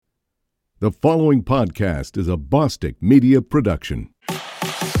The following podcast is a Bostic Media production.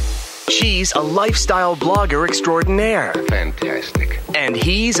 She's a lifestyle blogger extraordinaire. Fantastic. And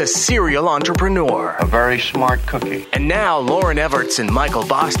he's a serial entrepreneur. A very smart cookie. And now Lauren Everts and Michael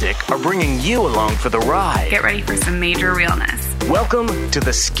Bostic are bringing you along for the ride. Get ready for some major realness. Welcome to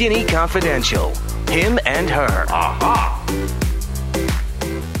the Skinny Confidential. Him and her. Aha!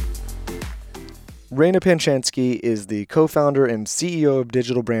 Raina Penchansky is the co-founder and CEO of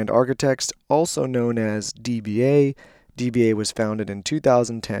Digital Brand Architects, also known as DBA. DBA was founded in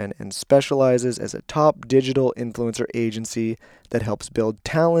 2010 and specializes as a top digital influencer agency that helps build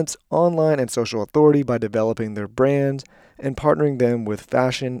talent's online and social authority by developing their brands and partnering them with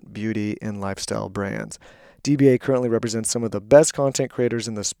fashion, beauty, and lifestyle brands. DBA currently represents some of the best content creators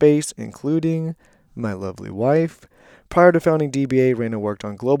in the space, including my lovely wife. Prior to founding DBA, Raina worked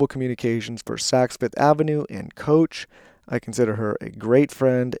on global communications for Saks Fifth Avenue and Coach. I consider her a great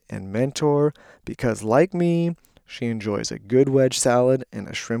friend and mentor because, like me, she enjoys a good wedge salad and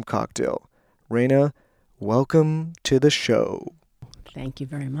a shrimp cocktail. Raina, welcome to the show. Thank you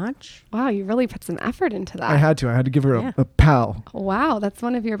very much. Wow, you really put some effort into that. I had to give her a pow. Wow, that's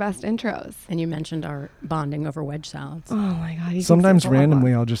one of your best intros. And you mentioned our bonding over wedge salads. Oh my God. Sometimes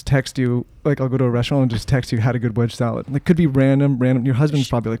randomly I'll just text you, like I'll go to a restaurant and just text you, had a good wedge salad. Like could be random. Your husband's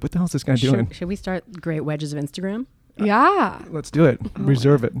probably like, what the hell is this guy doing? Should we start Great Wedges of Instagram? Yeah. Let's do it.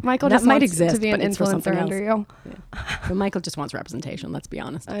 Reserve it. Michael That just might wants exist, to be an but it's for something influencer under you. Yeah. But Michael just wants representation, let's be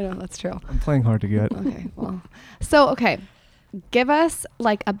honest. I know, that's true. I'm playing hard to get. Okay, well. So, give us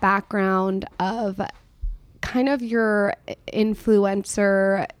like a background of kind of your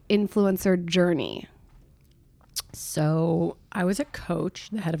influencer journey. So I was at Coach,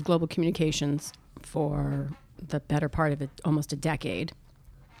 the head of global communications, for the better part of almost a decade.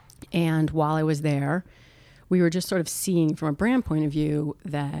 And while I was there, we were just sort of seeing from a brand point of view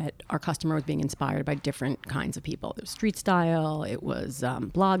that our customer was being inspired by different kinds of people. It was street style, it was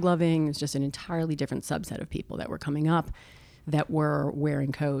blog loving, it was just an entirely different subset of people that were coming up that were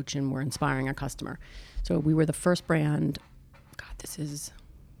wearing Coach and were inspiring our customer. So we were the first brand, God, this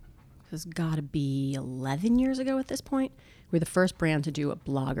has got to be 11 years ago at this point. We were the first brand to do a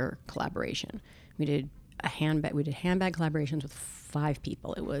blogger collaboration. We did handbag collaborations with 5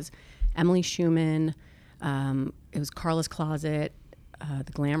 people. It was Emily Schumann, it was Carla's Closet,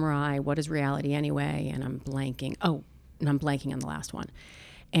 The Glamour Eye, What is Reality Anyway, and I'm blanking on the last one.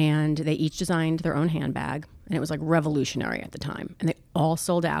 And they each designed their own handbag, and it was like revolutionary at the time. And they all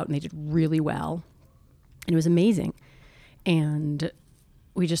sold out, and they did really well. And it was amazing. And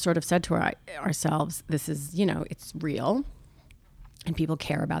we just sort of said to ourselves, this is, it's real, and people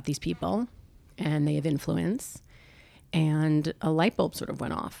care about these people, and they have influence. And a light bulb sort of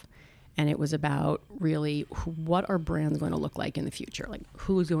went off. And it was about really what are brands going to look like in the future? Like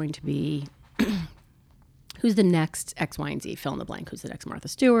who's going to be, who's the next X, Y, and Z, fill in the blank. Who's the next Martha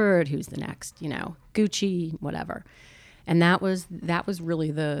Stewart? Who's the next, Gucci, whatever. And that was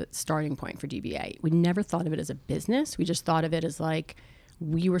really the starting point for DBA. We never thought of it as a business. We just thought of it as like,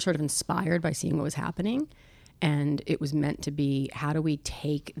 we were sort of inspired by seeing what was happening. And it was meant to be, how do we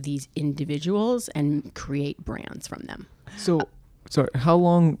take these individuals and create brands from them? So how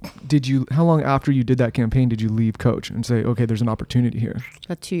long after you did that campaign did you leave Coach and say, okay, there's an opportunity here?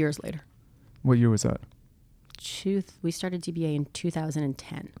 About 2 years later. What year was that? We started DBA in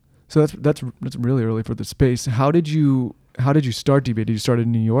 2010. So that's really early for the space. How did you start DBA? Did you start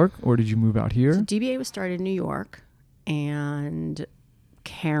in New York or did you move out here? So DBA was started in New York, and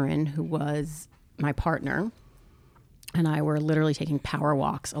Karen, who was my partner, and I were literally taking power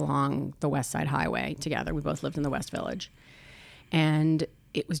walks along the West Side Highway together. We both lived in the West Village. And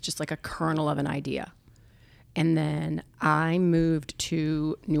it was just like a kernel of an idea. And then I moved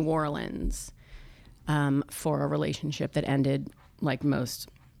to New Orleans for a relationship that ended like most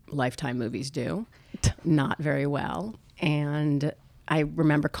Lifetime movies do, not very well. And I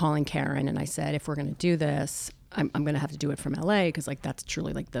remember calling Karen and I said, if we're going to do this, I'm going to have to do it from LA because like that's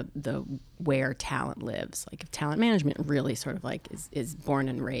truly like the where talent lives. Like if talent management really sort of like is born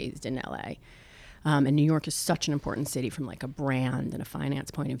and raised in LA. And New York is such an important city from like a brand and a finance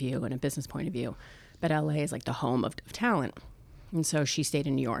point of view and a business point of view. But LA is like the home of talent. And so she stayed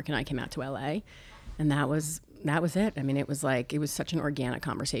in New York and I came out to LA. And that was it. I mean, it was such an organic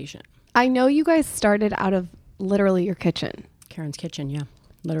conversation. I know you guys started out of literally your kitchen. Karen's kitchen, yeah,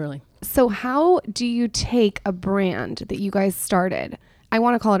 literally. So how do you take a brand that you guys started? I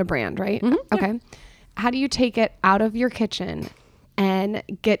want to call it a brand, right? Mm-hmm, okay. Yeah. How do you take it out of your kitchen and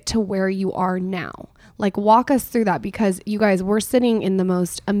get to where you are now? Like, walk us through that, because you guys, we're sitting in the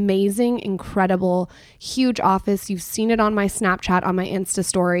most amazing, incredible, huge office. You've seen it on my Snapchat, on my Insta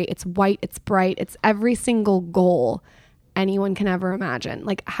story. It's white, it's bright, it's every single goal anyone can ever imagine.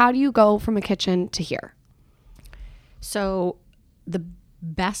 Like, how do you go from a kitchen to here? So the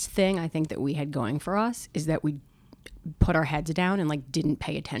best thing I think that we had going for us is that we put our heads down and like didn't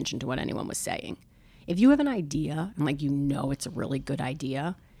pay attention to what anyone was saying. If you have an idea and like, you know, it's a really good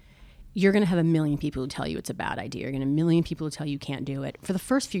idea, you're going to have a million people who tell you it's a bad idea. You're going to have a million people who tell you can't do it. For the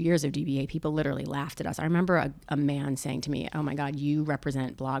first few years of DBA, people literally laughed at us. I remember a man saying to me, "Oh my God, you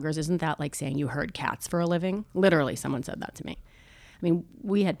represent bloggers. Isn't that like saying you herd cats for a living?" Literally, someone said that to me. I mean,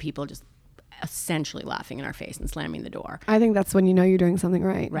 we had people just essentially laughing in our face and slamming the door. I think that's when you know you're doing something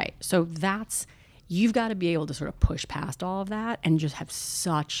right. Right. So you've got to be able to sort of push past all of that and just have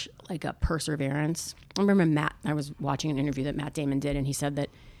such like a perseverance. I remember I was watching an interview that Matt Damon did, and he said that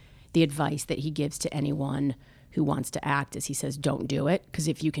the advice that he gives to anyone who wants to act is, he says, don't do it, because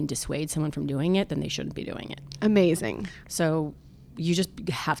if you can dissuade someone from doing it, then they shouldn't be doing it. Amazing. So you just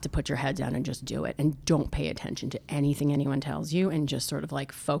have to put your head down and just do it, and don't pay attention to anything anyone tells you, and just sort of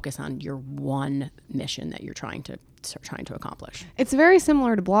like focus on your one mission that you're trying to accomplish. It's very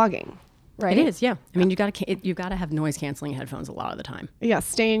similar to blogging, right? It is, yeah. I mean, you got to have noise canceling headphones a lot of the time. Yeah,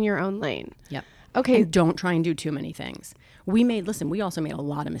 stay in your own lane. Yep. Okay. And don't try and do too many things. We also made a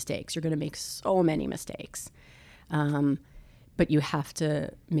lot of mistakes. You're going to make so many mistakes. But you have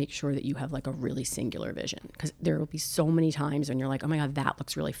to make sure that you have like a really singular vision, because there will be so many times when you're like, oh my God, that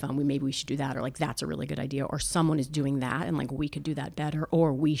looks really fun. Maybe we should do that. Or like, that's a really good idea. Or someone is doing that and like, we could do that better,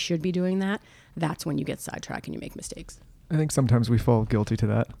 or we should be doing that. That's when you get sidetracked and you make mistakes. I think sometimes we fall guilty to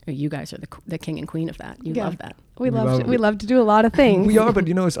that. You guys are the king and queen of that. You love that. We love to do a lot of things. We are, but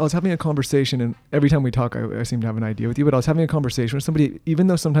I was having a conversation, and every time we talk, I seem to have an idea with you, but I was having a conversation with somebody, even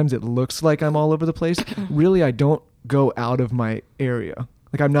though sometimes it looks like I'm all over the place, really I don't go out of my area.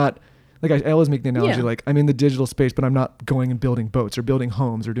 Like I'm not, like I always make the analogy, like I'm in the digital space, but I'm not going and building boats or building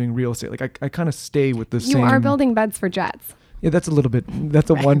homes or doing real estate. Like I kind of stay with the same. You are building beds for jets. Yeah, that's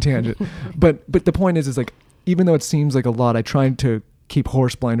a one tangent. But the point is like, even though it seems like a lot, I try to keep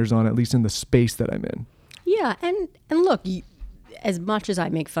horse blinders on, at least in the space that I'm in. Yeah, and look, as much as I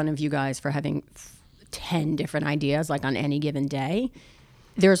make fun of you guys for having 10 different ideas like on any given day,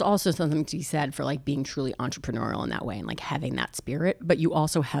 there's also something to be said for like being truly entrepreneurial in that way and like having that spirit. But you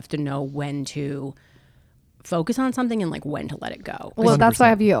also have to know when to focus on something and like when to let it go. Well, 100%. That's why I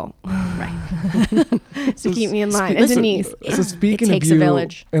have you. Right. To keep me in line. And Denise. So speaking of you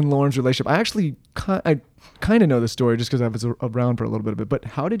and Lauren's relationship, I actually kind of know the story just because I was around for a little bit of it. But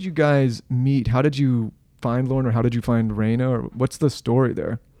how did you guys meet? How did you find Lauren, or how did you find Raina, or what's the story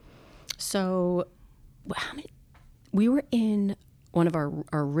there? So we were in one of our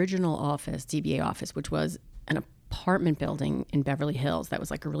original office, DBA office, which was an apartment building in Beverly Hills that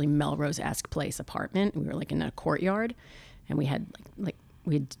was like a really Melrose-esque place apartment. We were like in a courtyard, and we had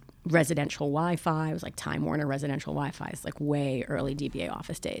we had residential Wi-Fi. It was like Time Warner residential Wi-Fi. It's like way early DBA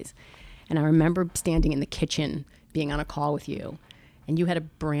office days. And I remember standing in the kitchen, being on a call with you, and you had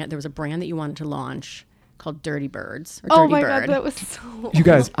there was a brand that you wanted to launch called Dirty Birds. Or oh Dirty my Bird. God, that was so. You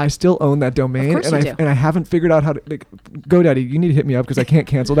guys, I still own that domain, Of course and I haven't figured out how to. Like, GoDaddy, you need to hit me up because I can't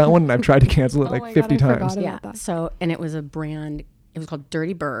cancel that one, and I've tried to cancel it like 50 times. Yeah. So, and it was a brand. It was called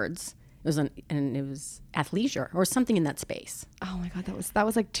Dirty Birds. It was and it was athleisure or something in that space. Oh my God, that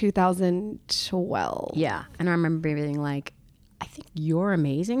was like 2012. Yeah, and I remember being like, I think you're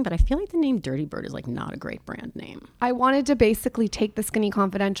amazing, but I feel like the name Dirty Bird is like not a great brand name. I wanted to basically take the Skinny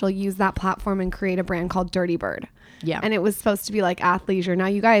Confidential, use that platform, and create a brand called Dirty Bird. Yeah. And it was supposed to be like athleisure. Now,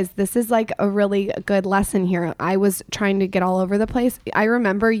 you guys, this is like a really good lesson here. I was trying to get all over the place. I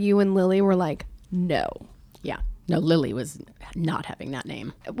remember you and Lily were like, no. Yeah. No, Lily was not having that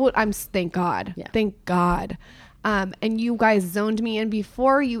name. Well, thank God. Yeah. Thank God. And you guys zoned me in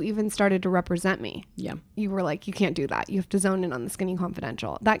before you even started to represent me. Yeah. You were like, you can't do that. You have to zone in on the Skinny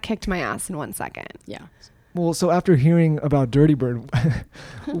Confidential. That kicked my ass in 1 second. Yeah. Well, so after hearing about Dirty Bird,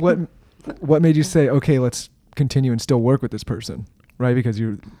 what made you say, okay, let's continue and still work with this person, right? Because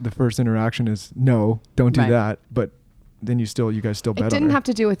the first interaction is no, don't do that. But then you guys still bet on her. It didn't have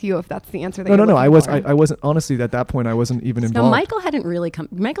to do with you if that's the answer that No. I wasn't honestly at that point, I wasn't even involved. No, Michael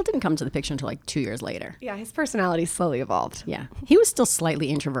didn't come to the picture until like 2 years later. Yeah, his personality slowly evolved. Yeah. He was still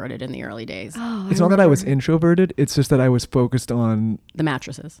slightly introverted in the early days. Oh, it's not that I was introverted. It's just that I was focused on the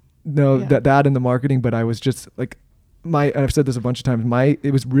mattresses. That and the marketing, but I was just like I've said this a bunch of times.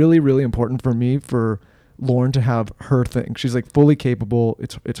 It was really, really important for me for Lauren to have her thing. She's like fully capable.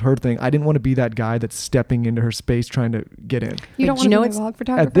 It's her thing. I didn't want to be that guy that's stepping into her space trying to get in. You don't want to be a vlog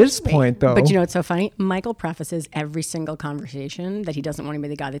photographer? At this point, though. But you know what's so funny? Michael prefaces every single conversation that he doesn't want to be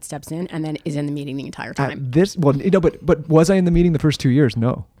the guy that steps in and then is in the meeting the entire time. But was I in the meeting the first 2 years?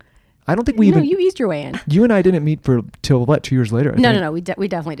 No. I don't think we even... No, you eased your way in. You and I didn't meet till what, 2 years later? No. We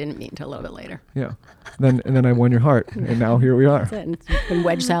definitely didn't meet until a little bit later. Yeah. Then I won your heart, and now here we are. That's it. And it's been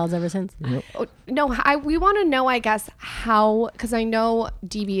wedge salads ever since. Yep. Oh, no, we want to know, I guess, how, because I know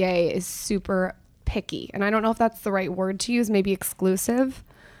DBA is super picky, and I don't know if that's the right word to use, maybe exclusive.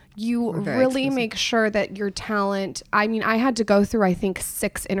 You really exclusive. Make sure that your talent, I mean, I had to go through, I think,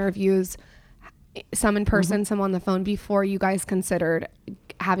 6 interviews, some in person, some on the phone, before you guys considered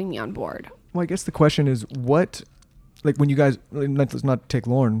having me on board. Well, I guess the question is what, like when you guys, let's not take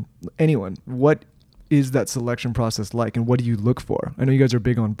Lauren, anyone, what is that selection process like and what do you look for? I know you guys are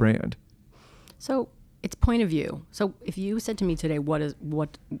big on brand. So it's point of view. So if you said to me today,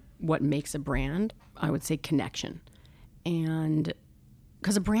 what makes a brand, I would say connection. And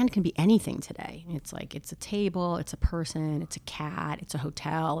because a brand can be anything today. It's like, it's a table, it's a person, it's a cat, it's a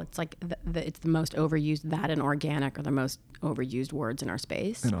hotel. It's like it's the most overused, that and organic are the most overused words in our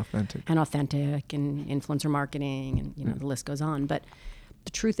space. And authentic and influencer marketing and the list goes on. But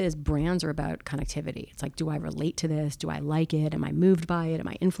the truth is brand are about connectivity. It's like, do I relate to this? Do I like it? Am I moved by it? Am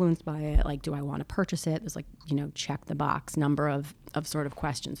I influenced by it? Like, do I want to purchase it? There's like, check the box number of sort of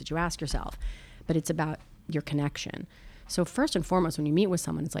questions that you ask yourself. But it's about your connection. So first and foremost, when you meet with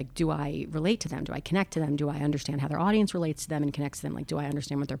someone, it's like, do I relate to them? Do I connect to them? Do I understand how their audience relates to them and connects to them? Like, do I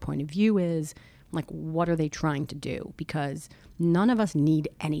understand what their point of view is? Like, what are they trying to do? Because none of us need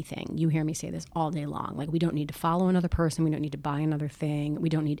anything. You hear me say this all day long. Like, we don't need to follow another person. We don't need to buy another thing. We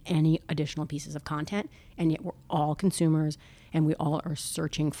don't need any additional pieces of content. And yet we're all consumers and we all are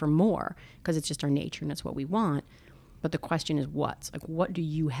searching for more because it's just our nature and it's what we want. But the question is what do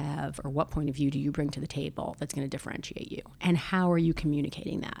you have or what point of view do you bring to the table that's going to differentiate you? And how are you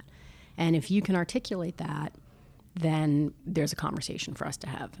communicating that? And if you can articulate that, then there's a conversation for us to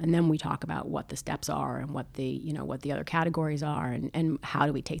have. And then we talk about what the steps are and what the other categories are and how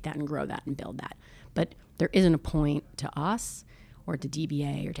do we take that and grow that and build that. But there isn't a point to us or to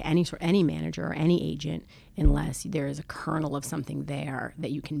DBA or to any manager or any agent unless there is a kernel of something there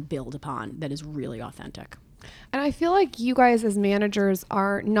that you can build upon that is really authentic. And I feel like you guys as managers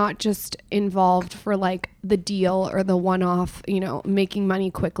are not just involved for like the deal or the one-off, making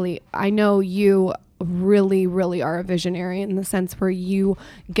money quickly. I know you really, really are a visionary in the sense where you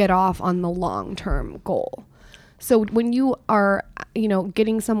get off on the long-term goal. So when you are,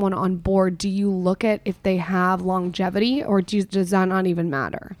 getting someone on board, do you look at if they have longevity or does that not even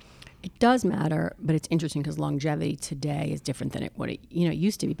matter? It does matter, but it's interesting because longevity today is different than it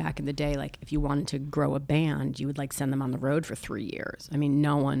used to be back in the day. Like if you wanted to grow a band, you would like send them on the road for 3 years. I mean,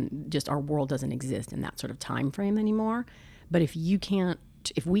 our world doesn't exist in that sort of time frame anymore. But if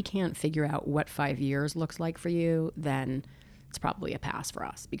we can't figure out what 5 years looks like for you, then it's probably a pass for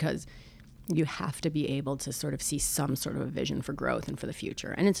us because you have to be able to sort of see some sort of a vision for growth and for the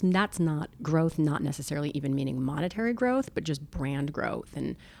future. And that's not growth, not necessarily even meaning monetary growth, but just brand growth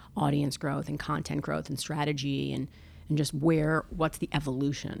and audience growth and content growth and strategy and just what's the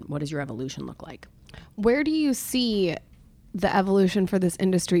evolution? What does your evolution look like? Where do you see the evolution for this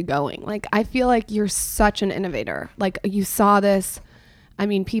industry going? Like, I feel like you're such an innovator. Like you saw this. I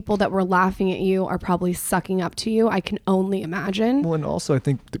mean, people that were laughing at you are probably sucking up to you. I can only imagine. Well, and also I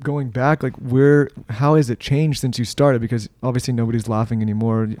think going back, like how has it changed since you started? Because obviously nobody's laughing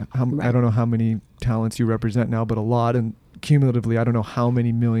anymore. Right. I don't know how many talents you represent now, but a lot. And cumulatively, I don't know how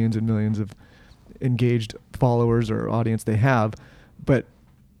many millions and millions of engaged followers or audience they have. But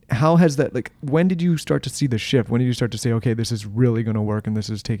how has that, like, when did you start to see the shift? When did you start to say, okay, this is really going to work and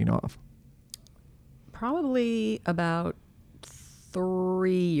this is taking off? Probably about 4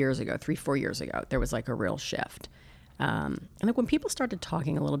 years ago, there was like a real shift. And like when people started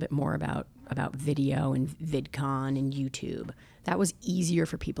talking a little bit more about video and VidCon and YouTube, that was easier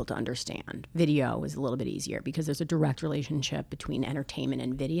for people to understand. Video was a little bit easier because there's a direct relationship between entertainment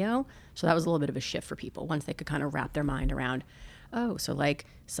and video. So that was a little bit of a shift for people once they could kind of wrap their mind around, oh, so like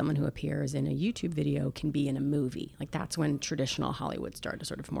someone who appears in a YouTube video can be in a movie. Like that's when traditional Hollywood started to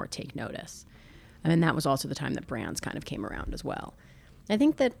sort of more take notice. And that was also the time that brands kind of came around as well. I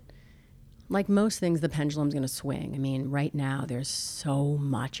think that, like most things, the pendulum's going to swing. I mean, right now there's so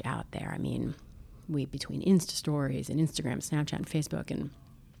much out there. I mean, between Insta stories and Instagram, Snapchat, and Facebook, and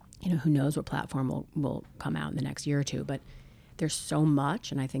who knows what platform will come out in the next year or two. But there's so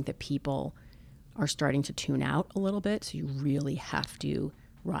much, and I think that people are starting to tune out a little bit. So you really have to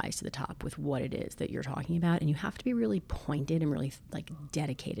rise to the top with what it is that you're talking about. And you have to be really pointed and really like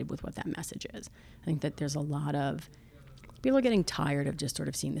dedicated with what that message is. I think that there's a lot of people are getting tired of just sort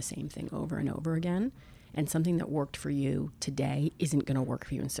of seeing the same thing over and over again. And something that worked for you today isn't going to work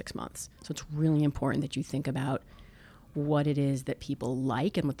for you in 6 months. So it's really important that you think about what it is that people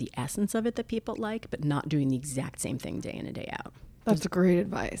like and what the essence of it that people like, but not doing the exact same thing day in and day out. That's great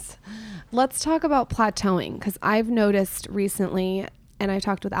advice. Let's talk about plateauing, because I've noticed recently, and I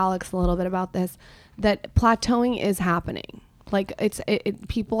talked with Alex a little bit about this, that plateauing is happening. Like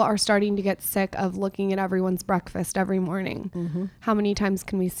people are starting to get sick of looking at everyone's breakfast every morning. Mm-hmm. How many times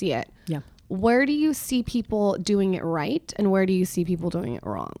can we see it? Yeah. Where do you see people doing it right, and where do you see people doing it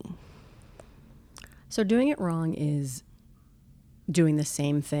wrong? So doing it wrong is doing the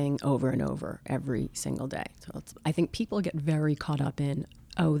same thing over and over every single day. So I think people get very caught up in,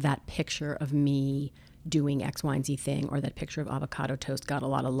 oh, that picture of me doing X, Y, and Z thing, or that picture of avocado toast got a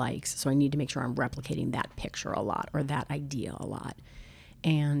lot of likes, so I need to make sure I'm replicating that picture a lot or that idea a lot.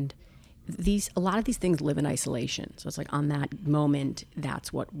 And a lot of these things live in isolation. So it's like on that moment,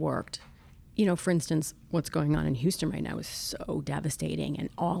 that's what worked. You know, for instance, what's going on in Houston right now is so devastating, and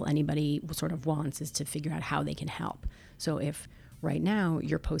all anybody sort of wants is to figure out how they can help. So if right now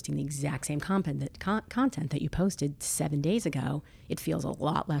you're posting the exact same content that you posted 7 days ago, it feels a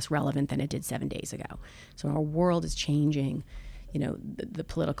lot less relevant than it did 7 days ago. So our world is changing. You know, the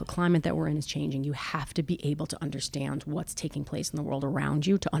political climate that we're in is changing. You have to be able to understand what's taking place in the world around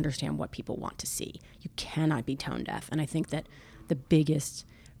you to understand what people want to see. You cannot be tone deaf. And I think that the biggest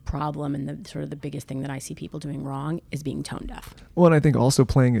problem and the biggest thing that I see people doing wrong is being tone deaf. Well, and I think also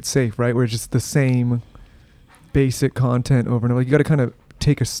playing it safe, right? Where it's just the same basic content over and over. You got to kind of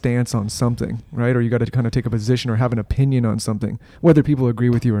take a stance on something, right? Or you got to kind of take a position or have an opinion on something, whether people agree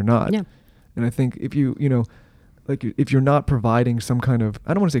with you or not. Yeah. And I think if if you're not providing some kind of,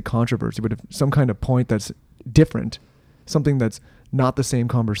 I don't want to say controversy, but if some kind of point that's different, something that's not the same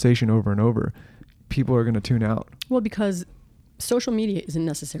conversation over and over, people are going to tune out. Well, because social media isn't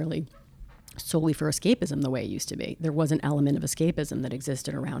necessarily solely for escapism the way it used to be. There was an element of escapism that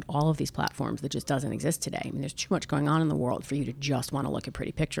existed around all of these platforms that just doesn't exist today. I mean, there's too much going on in the world for you to just want to look at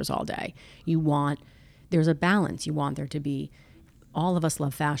pretty pictures all day. There's a balance. You want there to be, all of us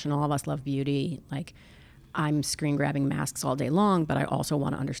love fashion, all of us love beauty. Like, I'm screen grabbing masks all day long, but I also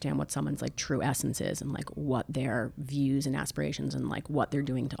want to understand what someone's like true essence is and like what their views and aspirations and like what they're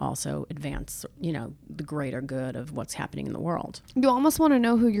doing to also advance, you know, the greater good of what's happening in the world. You almost want to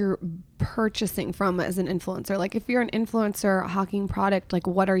know who you're purchasing from as an influencer. Like if you're an influencer hawking product, like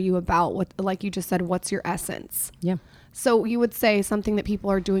what are you about? What, like you just said, what's your essence? Yeah. So you would say something that people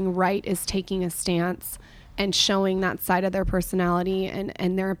are doing right is taking a stance and showing that side of their personality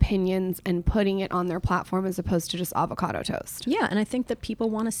and their opinions and putting it on their platform as opposed to just avocado toast. Yeah, and I think that people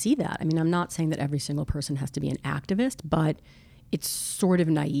want to see that. I mean, I'm not saying that every single person has to be an activist, but it's sort of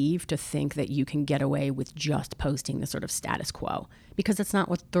naive to think that you can get away with just posting the sort of status quo, because that's not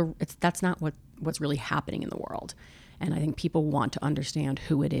what's really happening in the world. And I think people want to understand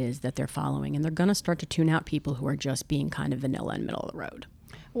who it is that they're following, and they're going to start to tune out people who are just being kind of vanilla and middle of the road.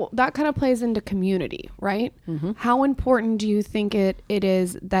 Well, that kind of plays into community, right? Mm-hmm. How important do you think it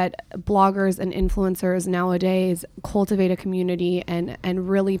is that bloggers and influencers nowadays cultivate a community and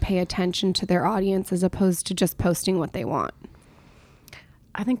really pay attention to their audience as opposed to just posting what they want?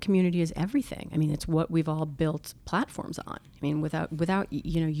 I think community is everything. I mean, it's what we've all built platforms on. I mean, without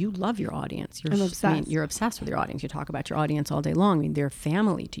you know, you love your audience. I'm obsessed. I mean, you're obsessed with your audience. You talk about your audience all day long. I mean, they're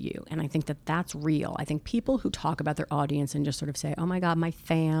family to you. And I think that that's real. I think people who talk about their audience and just sort of say, oh my God, my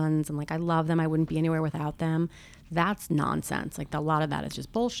fans, and like, I love them, I wouldn't be anywhere without them, that's nonsense. Like, a lot of that is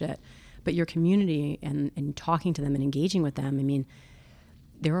just bullshit. But your community and talking to them and engaging with them, I mean,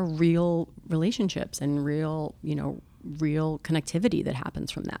 there are real relationships and real connectivity that happens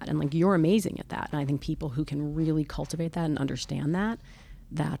from that. And like, you're amazing at that. And I think people who can really cultivate that and understand that,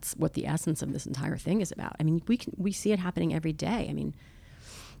 that's what the essence of this entire thing is about. I mean, we see it happening every day. I mean,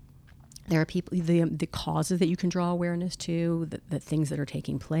 there are people, the causes that you can draw awareness to, the things that are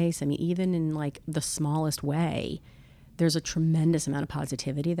taking place. I mean, even in like the smallest way, there's a tremendous amount of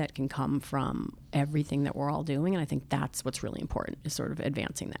positivity that can come from everything that we're all doing. And I think that's what's really important, is sort of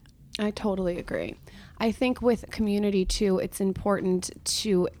advancing that. I totally agree. I think with community too, it's important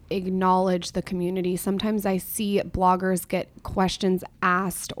to acknowledge the community. Sometimes I see bloggers get questions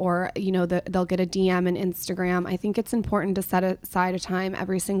asked, or, you know, they'll get a DM in Instagram. I think it's important to set aside a time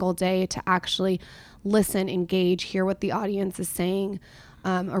every single day to actually listen, engage, hear what the audience is saying,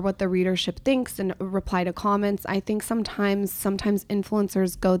 or what the readership thinks, and reply to comments. I think sometimes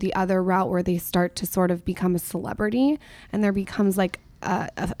influencers go the other route where they start to sort of become a celebrity, and there becomes like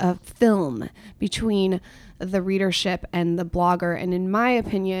a film between the readership and the blogger. And in my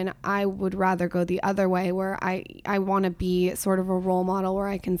opinion, I would rather go the other way, where I want to be sort of a role model where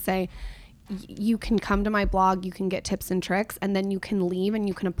I can say, you can come to my blog, you can get tips and tricks, and then you can leave and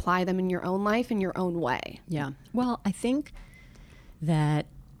you can apply them in your own life in your own way. Yeah. Well, I think that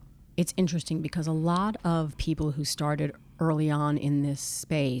it's interesting because a lot of people who started early on in this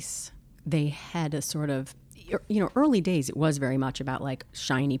space, they had a sort of, early days, it was very much about like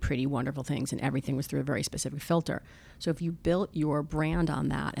shiny, pretty, wonderful things, and everything was through a very specific filter. So if you built your brand on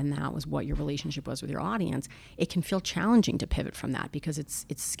that, and that was what your relationship was with your audience, it can feel challenging to pivot from that because it's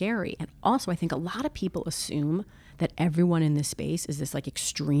scary. And also, I think a lot of people assume that everyone in this space is this like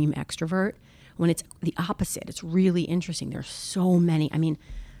extreme extrovert, when it's the opposite. It's really interesting. There's so many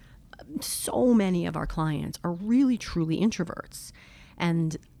of our clients are really truly introverts,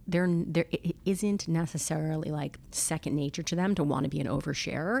 and it isn't necessarily like second nature to them to want to be an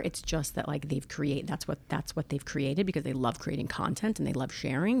oversharer. It's just that like that's what they've created because they love creating content and they love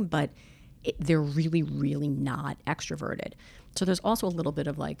sharing, but they're really, really not extroverted. So there's also a little bit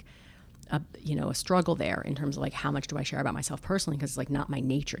of like a struggle there in terms of like, how much do I share about myself personally? Because it's like not my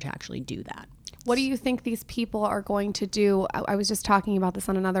nature to actually do that. What do you think these people are going to do? I was just talking about this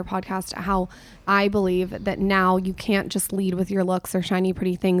on another podcast, how I believe that now you can't just lead with your looks or shiny,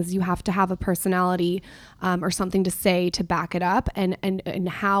 pretty things. You have to have a personality or something to say to back it up. And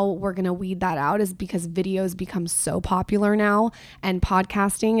how we're going to weed that out is because videos become so popular now, and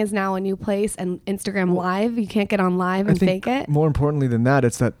podcasting is now a new place, and Instagram Live, you can't get on live and fake it. More importantly than that,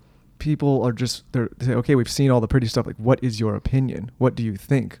 it's that people are they say, okay, we've seen all the pretty stuff. Like, what is your opinion? What do you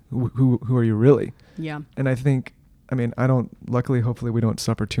think? Who are you really? Yeah. And I think, luckily, hopefully we don't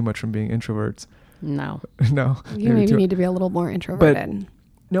suffer too much from being introverts. No. No. You maybe need to be a little more introverted. But,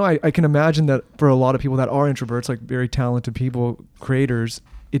 no, I can imagine that for a lot of people that are introverts, like very talented people, creators,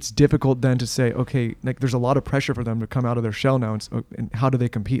 it's difficult then to say, okay, like there's a lot of pressure for them to come out of their shell now. And how do they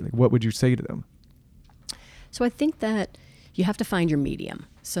compete? Like, what would you say to them? So I think that you have to find your medium.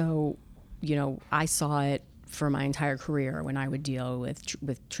 So, I saw it for my entire career when I would deal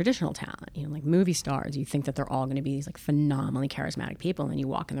with traditional talent, like movie stars. You think that they're all going to be these like phenomenally charismatic people, and then you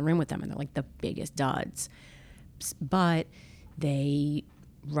walk in the room with them and they're like the biggest duds. But they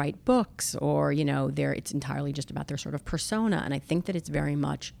write books, or it's entirely just about their sort of persona. And I think that it's very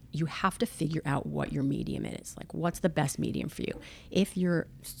much, you have to figure out what your medium is. Like, what's the best medium for you? If you're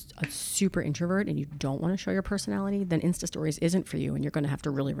a super introvert and you don't want to show your personality, then Insta Stories isn't for you, and you're going to have to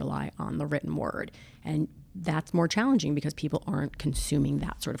really rely on the written word. And that's more challenging because people aren't consuming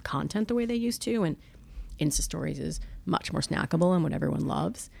that sort of content the way they used to, and Insta Stories is much more snackable and what everyone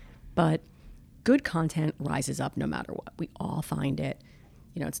loves. But good content rises up no matter what. We all find it.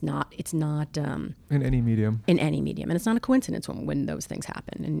 It's not in any medium. And it's not a coincidence when those things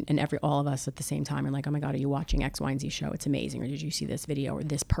happen. And all of us at the same time are like, oh my God, are you watching X, Y, and Z show? It's amazing. Or did you see this video or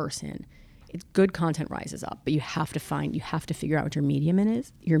this person? It's good content rises up, but you have to figure out what your medium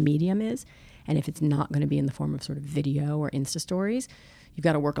is. And if it's not going to be in the form of sort of video or Insta Stories, you've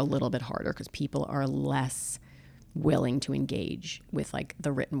got to work a little bit harder because people are less willing to engage with like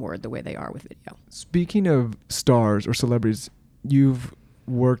the written word the way they are with video. Speaking of stars or celebrities, you've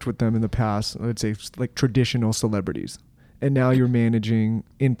worked with them in the past, I'd say like traditional celebrities, and now you're managing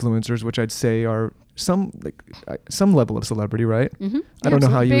influencers, which I'd say are some level of celebrity, right? Mm-hmm. I don't know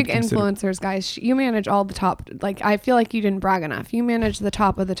how you big influencers, guys. You manage all the top. Like, I feel like you didn't brag enough. You manage the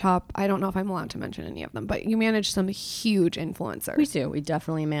top of the top. I don't know if I'm allowed to mention any of them, but you manage some huge influencers. We do. We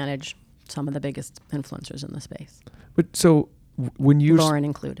definitely manage some of the biggest influencers in the space. But so when you Lauren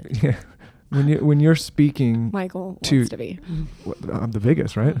included. Yeah. When you're speaking, Michael wants to be. I'm the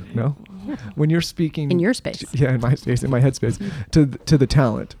biggest, right? No. When you're speaking in your space, in my space, in my headspace, to the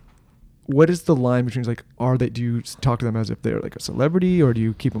talent, what is the line between like, do you talk to them as if they're like a celebrity, or do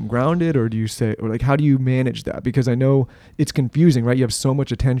you keep them grounded, or do you say, or like, how do you manage that? Because I know it's confusing, right? You have so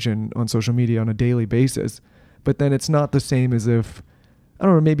much attention on social media on a daily basis, but then it's not the same as if, I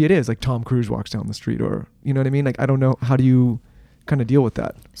don't know, maybe it is like Tom Cruise walks down the street, or you know what I mean? Like, I don't know, how do you kind of deal with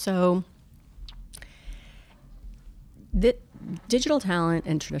that? So the digital talent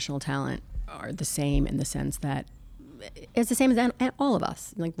and traditional talent are the same in the sense that it's the same as all of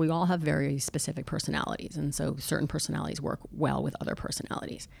us. Like, we all have very specific personalities, and so certain personalities work well with other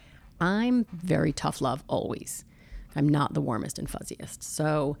personalities. I'm very tough love always. I'm not the warmest and fuzziest.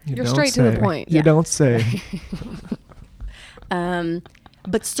 So you're straight to the point. You don't say.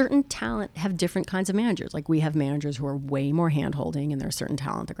 But certain talent have different kinds of managers. Like, we have managers who are way more hand-holding, and there's certain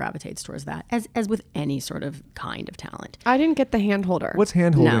talent that gravitates towards that, as with any sort of kind of talent. I didn't get the hand-holder. What's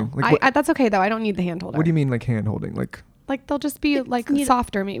hand-holding? No. Like, that's okay, though. I don't need the hand-holder. What do you mean, like hand-holding? Like Like they'll just be like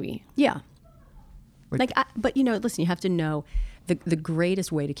softer maybe. Yeah. But listen, you have to know the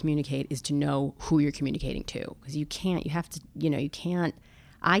greatest way to communicate is to know who you're communicating to, because you have to, you can't,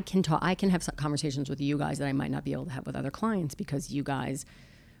 I can have some conversations with you guys that I might not be able to have with other clients, because you guys,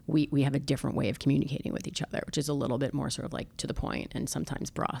 we have a different way of communicating with each other, which is a little bit more sort of like to the point and sometimes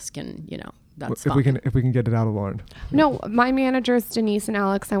brusque, and that's if we can get it out of Lauren. No, my managers Denise and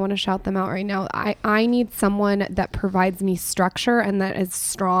Alex, I want to shout them out right now. I need someone that provides me structure and that is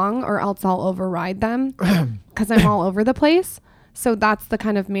strong, or else I'll override them because I'm all over the place. So that's the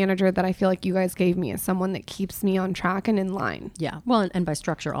kind of manager that I feel like you guys gave me, is someone that keeps me on track and in line. Yeah. Well, and by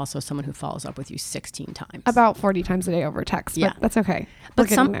structure, also someone who follows up with you 16 times. About 40 times a day over text. Yeah. But that's okay. But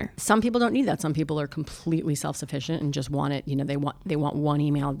some people don't need that. Some people are completely self-sufficient and just want it. They want one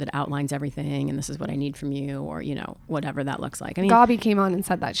email that outlines everything, and this is what I need from you, or whatever that looks like. I mean, Gabi came on and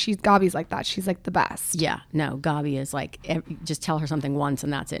said that Gabi's like that. She's like the best. Yeah. No, Gabi is like, just tell her something once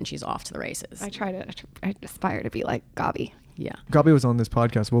and that's it, and she's off to the races. I aspire to be like Gabi. Yeah. Gabi was on this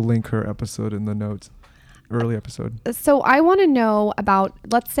podcast. We'll link her episode in the notes. Early episode. So I want to know about,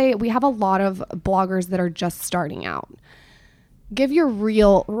 let's say we have a lot of bloggers that are just starting out. Give your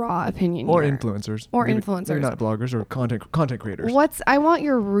real raw opinion Or here. Influencers. Or Maybe influencers. not bloggers, or content creators. I want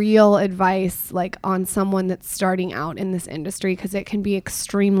your real advice, like on someone that's starting out in this industry, because it can be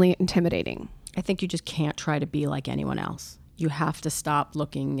extremely intimidating. I think you just can't try to be like anyone else. You have to stop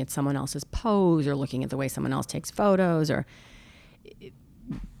looking at someone else's pose, or looking at the way someone else takes photos, or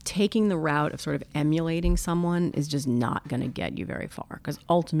taking the route of sort of emulating someone is just not going to get you very far, because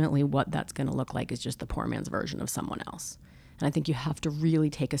ultimately what that's going to look like is just the poor man's version of someone else. And I think you have to really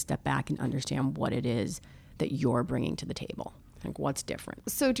take a step back and understand what it is that you're bringing to the table. Like, what's different?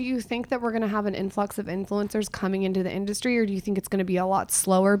 So do you think that we're going to have an influx of influencers coming into the industry, or do you think it's going to be a lot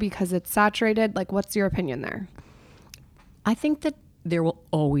slower because it's saturated? Like, what's your opinion there? I think that there will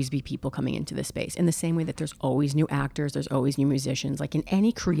always be people coming into this space, in the same way that there's always new actors, there's always new musicians. Like in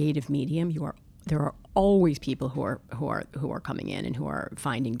any creative medium, there are always people who are coming in and who are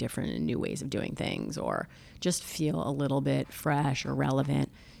finding different and new ways of doing things, or just feel a little bit fresh or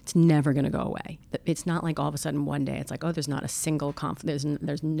relevant. It's never going to go away. It's not like all of a sudden one day it's like, oh, there's not a single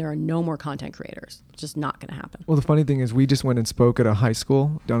there are no more content creators. It's just not going to happen. Well, the funny thing is, we just went and spoke at a high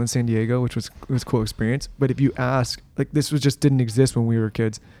school down in San Diego, which was a cool experience. But if you ask, like, this didn't exist when we were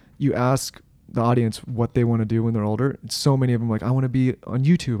kids. You ask the audience what they want to do when they're older. So many of them like, I want to be on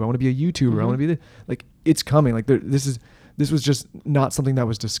YouTube. I want to be a YouTuber. Mm-hmm. I want to be like, it's coming. Like this was just not something that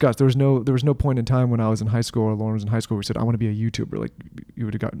was discussed. There was no point in time when I was in high school, or Lauren was in high school, where we said, I want to be a YouTuber. Like, you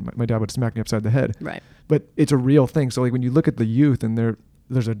would have gotten, my dad would have smacked me upside the head. Right. But it's a real thing. So like, when you look at the youth, and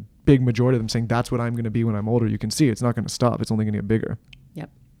there's a big majority of them saying that's what I'm going to be when I'm older, you can see it's not going to stop. It's only going to get bigger. Yep.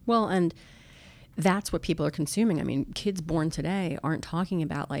 Well, and that's what people are consuming. I mean, kids born today aren't talking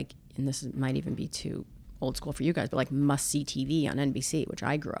about, like, and this might even be too old school for you guys, but like must-see TV on NBC, which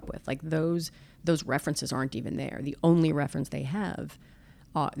I grew up with. Like those references aren't even there. The only references they have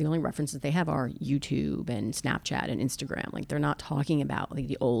are YouTube and Snapchat and Instagram. Like, they're not talking about like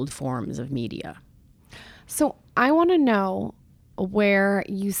the old forms of media. So I want to know where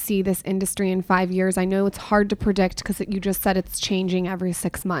you see this industry in 5 years. I know it's hard to predict because you just said it's changing every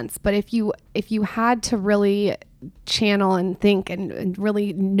 6 months. But if you had to really channel and think and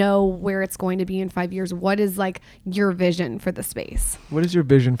really know where it's going to be in 5 years, what is like your vision for the space? What is your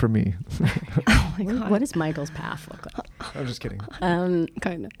vision for me? Oh my God. What does Michael's path look like? I'm just kidding.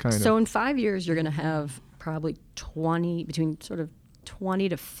 Kind of. So in 5 years, you're going to have probably between sort of 20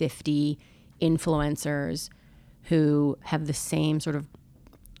 to 50 influencers who have the same sort of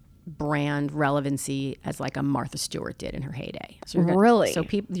brand relevancy as like a Martha Stewart did in her heyday. So Really? So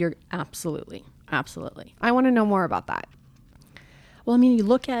you're absolutely. I want to know more about that. Well, I mean, I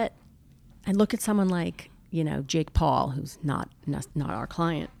look at someone like, Jake Paul, who's not our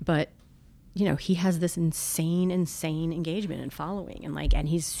client, but he has this insane engagement and following, and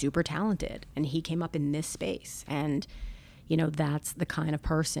he's super talented, and he came up in this space, and that's the kind of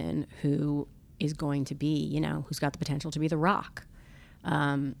person who is going to be, who's got the potential to be The Rock.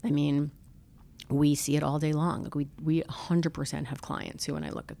 I mean, we see it all day long. Like we 100% have clients who, when I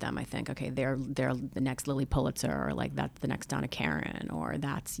look at them, I think, okay, they're the next Lily Pulitzer, or like that's the next Donna Karan, or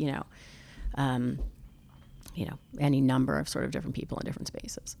that's any number of sort of different people in different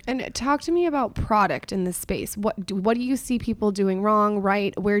spaces. And talk to me about product in this space. What do you see people doing wrong,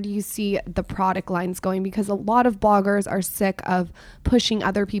 right? Where do you see the product lines going? Because a lot of bloggers are sick of pushing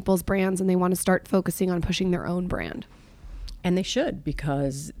other people's brands, and they want to start focusing on pushing their own brand. And they should,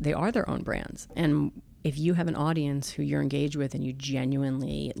 because they are their own brands. And if you have an audience who you're engaged with and you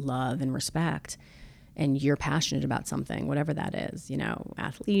genuinely love and respect, and you're passionate about something, whatever that is,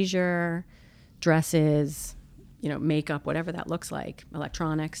 athleisure, dresses, makeup, whatever that looks like,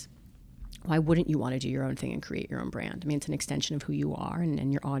 electronics, why wouldn't you want to do your own thing and create your own brand? I mean, it's an extension of who you are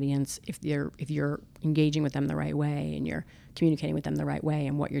and your audience. If you're engaging with them the right way and you're communicating with them the right way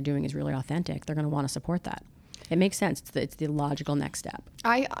and what you're doing is really authentic, they're going to want to support that. It makes sense. It's the logical next step.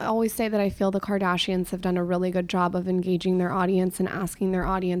 I always say that I feel the Kardashians have done a really good job of engaging their audience and asking their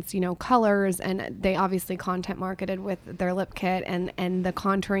audience, colors. And they obviously content marketed with their lip kit and the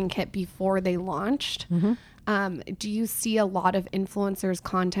contouring kit before they launched. Mm-hmm. Do you see a lot of influencers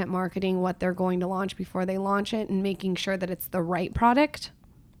content marketing what they're going to launch before they launch it and making sure that it's the right product?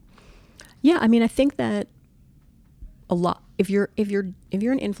 Yeah, I mean, I think that a lot. If you're an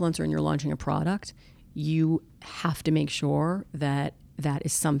influencer and you're launching a product, you have to make sure that that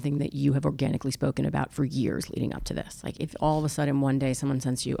is something that you have organically spoken about for years leading up to this. Like if all of a sudden one day someone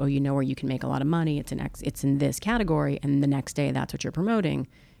sends you, where you can make a lot of money, it's in this category, and the next day that's what you're promoting,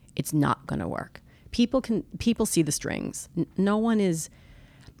 it's not going to work. People see the strings. No one is,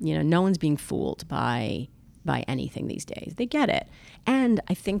 no one's being fooled by anything these days. They get it. And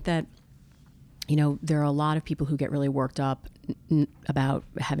I think that, there are a lot of people who get really worked up about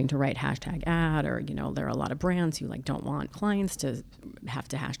having to write hashtag ad, or, there are a lot of brands who don't want clients to have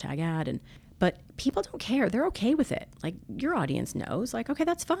to hashtag ad. But people don't care. They're okay with it. Like your audience knows, okay,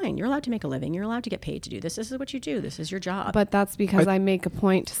 that's fine. You're allowed to make a living. You're allowed to get paid to do this. This is what you do. This is your job. But that's because I make a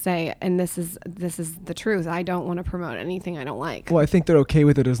point to say, and this is the truth. I don't want to promote anything I don't like. Well, I think they're okay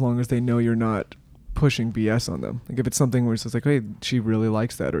with it as long as they know you're not pushing BS on them. Like if it's something where it's just hey, she really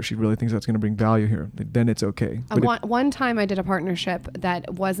likes that, or she really thinks that's going to bring value here, then it's okay. One time I did a partnership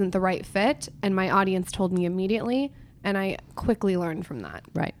that wasn't the right fit, and my audience told me immediately, and I quickly learned from that.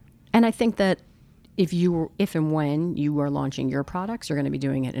 Right. And I think that if and when you are launching your products, you're going to be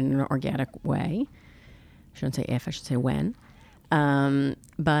doing it in an organic way. I shouldn't say if, I should say when.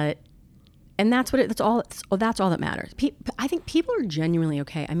 But that's all that matters. I think people are genuinely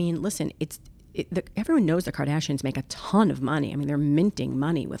okay. I mean, listen, everyone knows the Kardashians make a ton of money. I mean, they're minting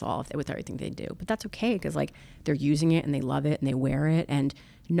money with everything they do. But that's okay because they're using it and they love it and they wear it, and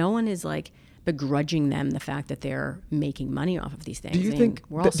no one is begrudging them the fact that they're making money off of these things. Do you think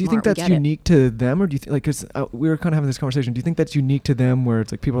that's unique to them, or do you think because we were kind of having this conversation? Do you think that's unique to them, where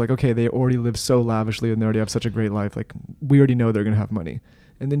it's people are okay, they already live so lavishly and they already have such a great life, we already know they're going to have money,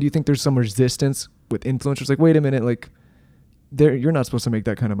 and then do you think there's some resistance with influencers? Wait a minute, you're not supposed to make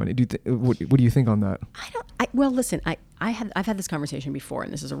that kind of money. What do you think on that? Well, listen, I've had this conversation before,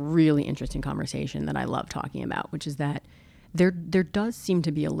 and this is a really interesting conversation that I love talking about, which is that there does seem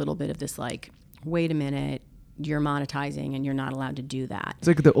to be a little bit of this wait a minute, you're monetizing and you're not allowed to do that. It's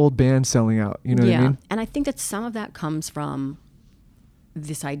like the old band selling out, you know what I mean? And I think that some of that comes from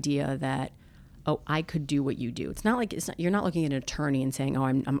this idea that, I could do what you do. It's not you're not looking at an attorney and saying,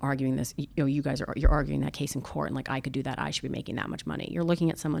 I'm arguing this, you're arguing that case in court, and I could do that, I should be making that much money. You're looking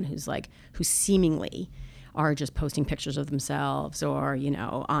at someone who seemingly are just posting pictures of themselves, or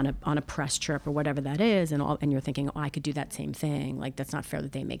on a press trip or whatever that is, and you're thinking, I could do that same thing. That's not fair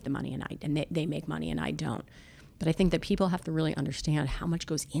that they make the money and they make money and I don't. But I think that people have to really understand how much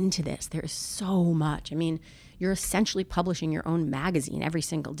goes into this. There is so much. I mean, you're essentially publishing your own magazine every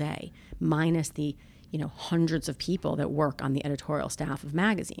single day, minus the hundreds of people that work on the editorial staff of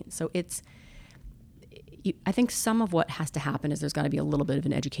magazines. So I think some of what has to happen is there's got to be a little bit of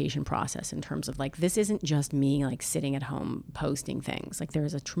an education process in terms of this isn't just me sitting at home posting things. There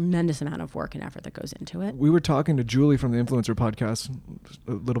is a tremendous amount of work and effort that goes into it. We were talking to Julie from the Influencer Podcast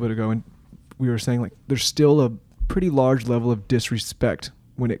a little bit ago, and we were saying there's still a pretty large level of disrespect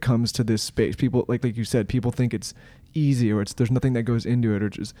when it comes to this space. People, like you said, people think it's easy, or there's nothing that goes into it, or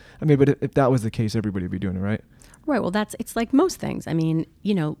just, but if that was the case, everybody would be doing it, right? Right. Well, it's like most things. I mean,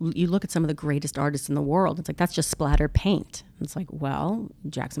 you look at some of the greatest artists in the world. It's that's just splattered paint. It's well,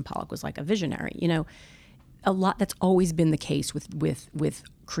 Jackson Pollock was a visionary. A lot. That's always been the case with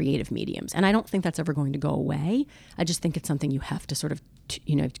creative mediums, and I don't think that's ever going to go away. I just think it's something you have to sort of,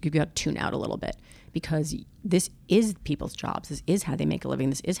 you got to tune out a little bit, because this is people's jobs. This is how they make a living.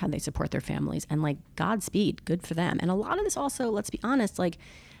 This is how they support their families. And Godspeed, good for them. And a lot of this also, let's be honest,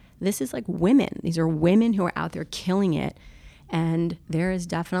 this is women. These are women who are out there killing it. And there is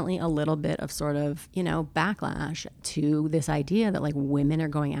definitely a little bit of sort of, backlash to this idea that women are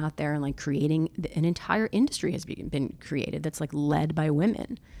going out there and creating an entire industry has been created that's led by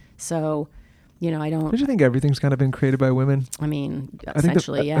women. So, Don't you think everything's kind of been created by women? I mean,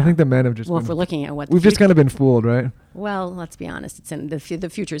 essentially, yeah. I think the men have just if we're looking at we've just kind of been fooled, right? Well, let's be honest. It's in the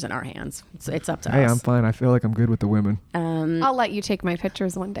future's in our hands. It's up to us. Hey, I'm fine. I feel like I'm good with the women. I'll let you take my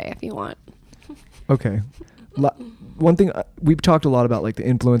pictures one day if you want. Okay. One thing we've talked a lot about, like the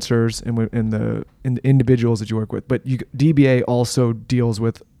influencers and the individuals that you work with, but DBA also deals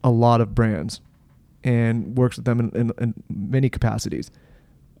with a lot of brands and works with them in many capacities.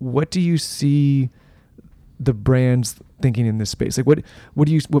 What do you see the brands thinking in this space? Like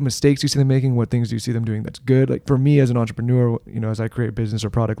what mistakes do you see them making? What things do you see them doing that's good? Like for me as an entrepreneur, as I create business or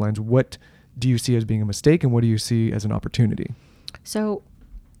product lines, what do you see as being a mistake and what do you see as an opportunity? So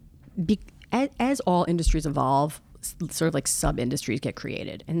as all industries evolve, sort of like sub-industries get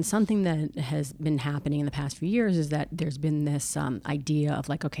created. And something that has been happening in the past few years is that there's been this idea of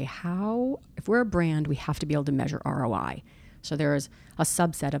like, okay, if we're a brand, we have to be able to measure ROI. So there's a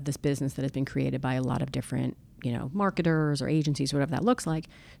subset of this business that has been created by a lot of different, marketers or agencies, whatever that looks like,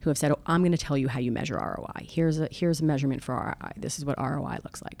 who have said, I'm going to tell you how you measure ROI. Here's a measurement for ROI. This is what ROI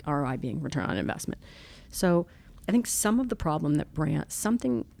looks like. ROI being return on investment. So I think some of the problem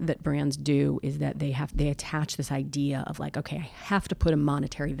something that brands do is that they attach this idea of like, okay, I have to put a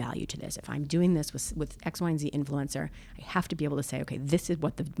monetary value to this. If I'm doing this with X, Y, and Z influencer, I have to be able to say, okay, this is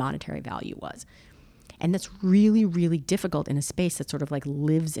what the monetary value was. And that's really, really difficult in a space that sort of like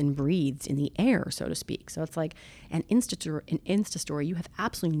lives and breathes in the air, so to speak. So it's like an Insta story, you have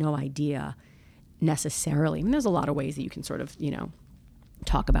absolutely no idea necessarily. I mean, there's a lot of ways that you can sort of,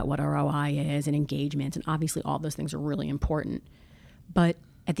 talk about what ROI is and engagement, and obviously all those things are really important. But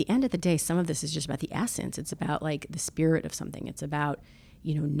at the end of the day, some of this is just about the essence. It's about like the spirit of something. It's about,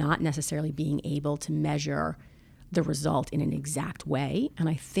 not necessarily being able to measure the result in an exact way. And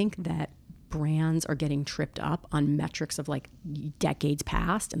I think that brands are getting tripped up on metrics of like decades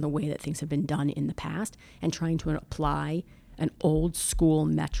past and the way that things have been done in the past, and trying to apply an old school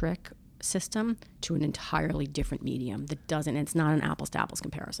metric system to an entirely different medium that doesn't, it's not an apples to apples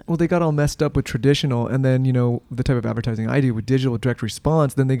comparison. Well, they got all messed up with traditional, and then, the type of advertising I do with digital direct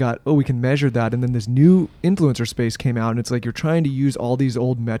response, then they got, we can measure that. And then this new influencer space came out, and it's like you're trying to use all these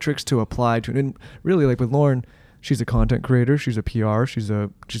old metrics to apply to, and really like with Lauren, she's a content creator, she's a PR, she's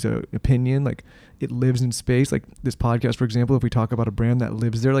a opinion, like it lives in space. Like this podcast, for example, if we talk about a brand that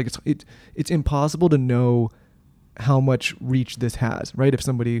lives there, like it's impossible to know how much reach this has, right? If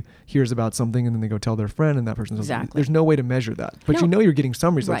somebody hears about something and then they go tell their friend and that person says, exactly. There's no way to measure that. But you're getting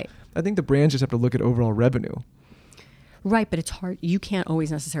some results. Right. I think the brands just have to look at overall revenue. Right, but it's hard. You can't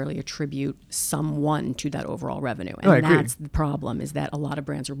always necessarily attribute someone to that overall revenue. And I agree. That's the problem, is that a lot of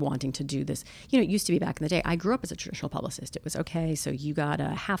brands are wanting to do this. It used to be back in the day. I grew up as a traditional publicist. It was, okay, so you got a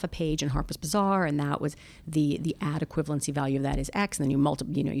half a page in Harper's Bazaar, and that was the ad equivalency value of that is X, and then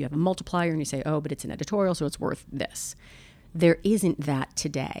you have a multiplier, and you say, but it's an editorial, so it's worth this. There isn't that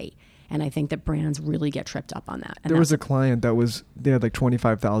today. And I think that brands really get tripped up on that. And there was a client they had like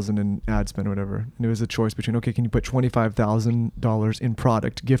 $25,000 in ad spend or whatever. And it was a choice between, okay, can you put $25,000 in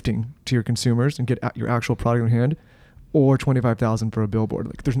product gifting to your consumers and get your actual product in hand, or $25,000 for a billboard?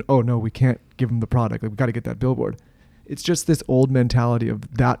 Like no, we can't give them the product. Like we got to get that billboard. It's just this old mentality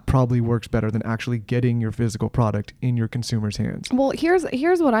of that probably works better than actually getting your physical product in your consumer's hands. Well, here's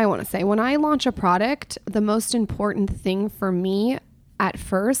what I want to say. When I launch a product, the most important thing for me at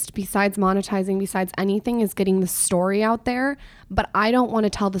first, besides monetizing, besides anything, is getting the story out there. But I don't want to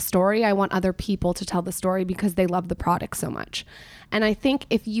tell the story. I want other people to tell the story because they love the product so much. And I think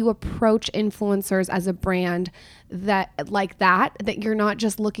if you approach influencers as a brand that you're not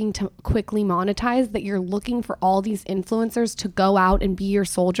just looking to quickly monetize, that you're looking for all these influencers to go out and be your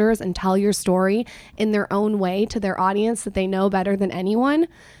soldiers and tell your story in their own way to their audience that they know better than anyone,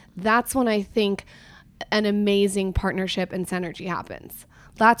 that's when I think an amazing partnership and synergy happens.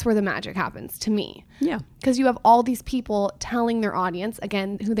 That's where the magic happens to me. Yeah. Because you have all these people telling their audience,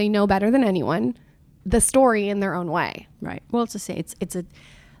 again, who they know better than anyone, the story in their own way. Right. Well,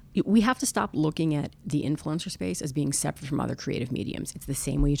 we have to stop looking at the influencer space as being separate from other creative mediums. It's the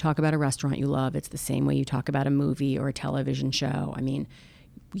same way you talk about a restaurant you love. It's the same way you talk about a movie or a television show. I mean,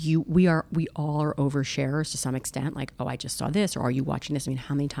 we all are oversharers to some extent. Like, I just saw this, or are you watching this? I mean,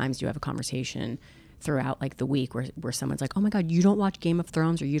 how many times do you have a conversation throughout like the week where someone's like, oh my God, you don't watch Game of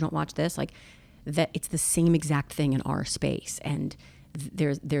Thrones, or you don't watch this? Like that, it's the same exact thing in our space. And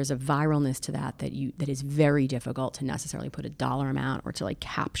there's a viralness to that is very difficult to necessarily put a dollar amount or to like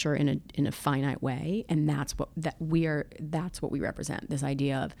capture in a finite way. And that's what we represent. This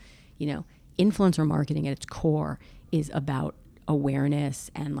idea of, influencer marketing at its core is about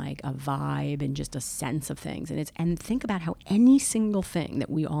awareness and like a vibe and just a sense of things. And think about how any single thing that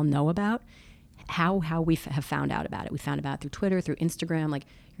we all know about, how we have found out about it. We found about it through Twitter, through Instagram. Like,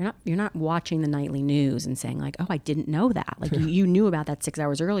 You're not watching the nightly news and saying like, oh, I didn't know that. Like you knew about that 6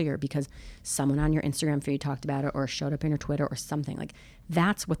 hours earlier because someone on your Instagram feed talked about it or showed up in your Twitter or something. Like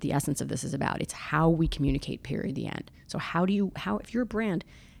that's what the essence of this is about. It's how we communicate, period, the end. So if you're a brand,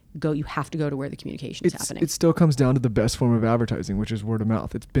 you have to go to where the communication is happening. It still comes down to the best form of advertising, which is word of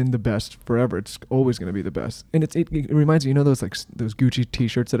mouth. It's been the best forever. It's always going to be the best. And it reminds me, those those Gucci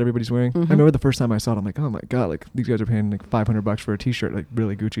t-shirts that everybody's wearing? I remember the first time I saw it, I'm like, oh my God, like these guys are paying like $500 for a t-shirt. Like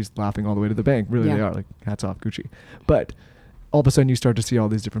really, Gucci's laughing all the way to the bank. Really, they are. Like hats off Gucci. But all of a sudden you start to see all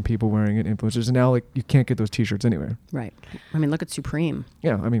these different people wearing it, influencers, and now like you can't get those t-shirts anywhere. Right. I mean, look at Supreme.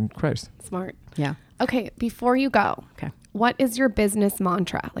 Yeah. I mean, Christ. Smart. Yeah. Okay. Before you go. Okay. What is your business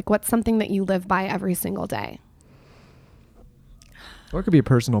mantra? Like what's something that you live by every single day? Or it could be a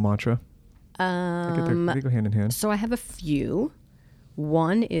personal mantra. They go hand in hand. So I have a few.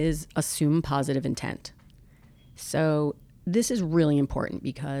 One is assume positive intent. So this is really important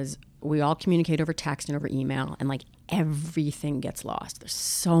because we all communicate over text and over email, and like everything gets lost. There's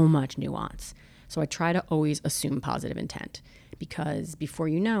so much nuance. So I try to always assume positive intent, because before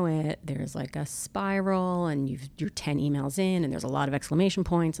you know it, there's like a spiral and you're 10 emails in and there's a lot of exclamation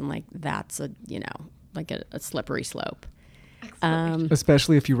points, and like that's a slippery slope.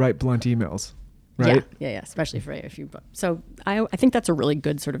 Especially if you write blunt emails, right? Yeah. Especially if you. So I think that's a really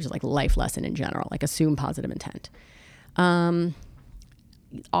good sort of just like life lesson in general, like assume positive intent.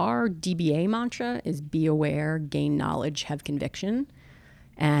 Our DBA mantra is be aware, gain knowledge, have conviction.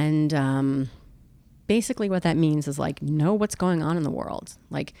 And basically what that means is like know what's going on in the world,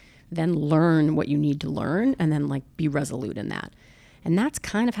 like then learn what you need to learn, and then like be resolute in that. And that's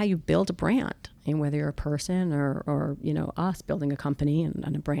kind of how you build a brand. And whether you're a person or us building a company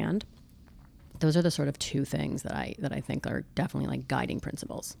and a brand, those are the sort of two things that I think are definitely like guiding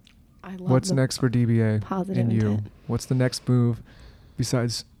principles. I love What's next for DBA positive and you? intent. What's the next move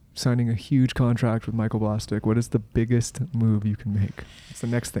besides signing a huge contract with Michael Bostic? What is the biggest move you can make? What's the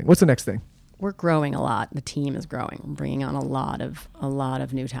next thing? What's the next thing? We're growing a lot. The team is growing. We're bringing on a lot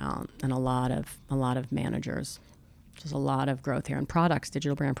of new talent and a lot of managers. There's a lot of growth here. And products,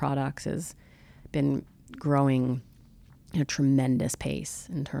 digital brand products, has been growing at a tremendous pace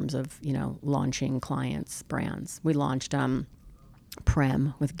in terms of launching clients, brands. We launched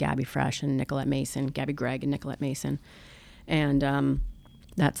Prem with Gabby Fresh and Nicolette Mason, Gabby Gregg and Nicolette Mason, and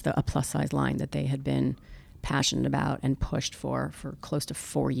that's a plus size line that they had been passionate about and pushed for close to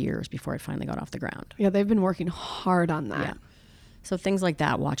 4 years before it finally got off the ground. Yeah, they've been working hard on that. Yeah. So things like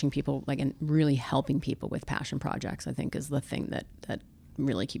that, watching people and really helping people with passion projects, I think is the thing that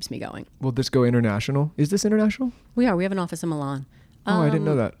really keeps me going. Will this go international? Is this international? We have an office in Milan. I didn't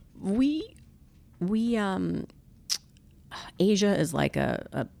know that. We Asia is like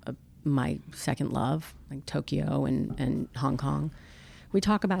my second love, like Tokyo and Hong Kong. We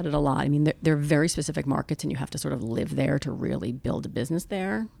talk about it a lot. I mean, they're very specific markets, and you have to sort of live there to really build a business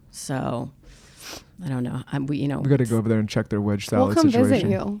there. So I don't know. We got to go over there and check their wedge salad we'll come situation. visit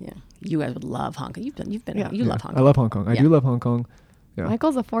you. Yeah, you guys would love Hong Kong. You've been. Yeah. You love Hong Kong. I love Hong Kong. I do love Hong Kong. Yeah.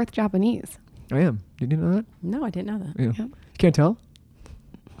 Michael's a fourth Japanese. I am. Did you know that? No, I didn't know that. Yeah. Yeah. Can't tell?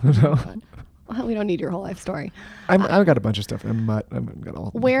 No. Well, we don't need your whole life story. I've got a bunch of stuff. I've got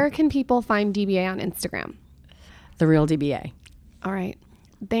all. Where can people find DBA on Instagram? The Real DBA. All right.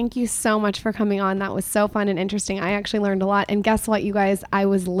 Thank you so much for coming on. That was so fun and interesting. I actually learned a lot. And guess what, you guys? I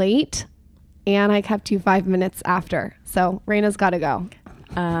was late and I kept you 5 minutes after. So Raina's got to go.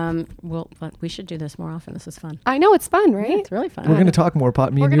 We should do this more often. This is fun. I know it's fun, right? Yeah, it's really fun. We're going to talk more. Me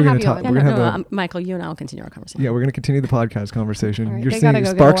and you are going to talk. We're We're going to have Michael, you and I will continue our conversation. Yeah, we're going to continue the podcast conversation. All right, You're they gotta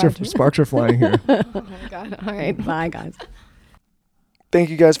seeing go get a sparks are flying here. Oh my God. All right. Bye, guys. Thank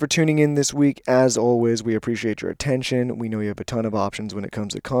you guys for tuning in this week. As always, we appreciate your attention. We know you have a ton of options when it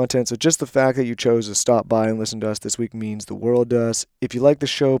comes to content, so just the fact that you chose to stop by and listen to us this week means the world to us. If you like the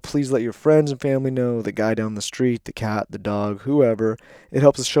show, please let your friends and family know, the guy down the street, the cat, the dog, whoever. It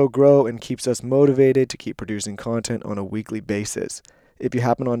helps the show grow and keeps us motivated to keep producing content on a weekly basis. If you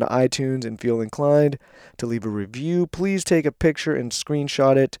happen onto iTunes and feel inclined to leave a review, please take a picture and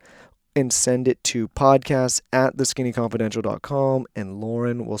screenshot it and send it to podcasts@theskinnyconfidential.com, and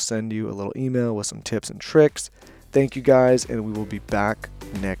Lauren will send you a little email with some tips and tricks. Thank you guys, and we will be back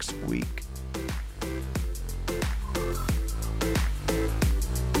next week.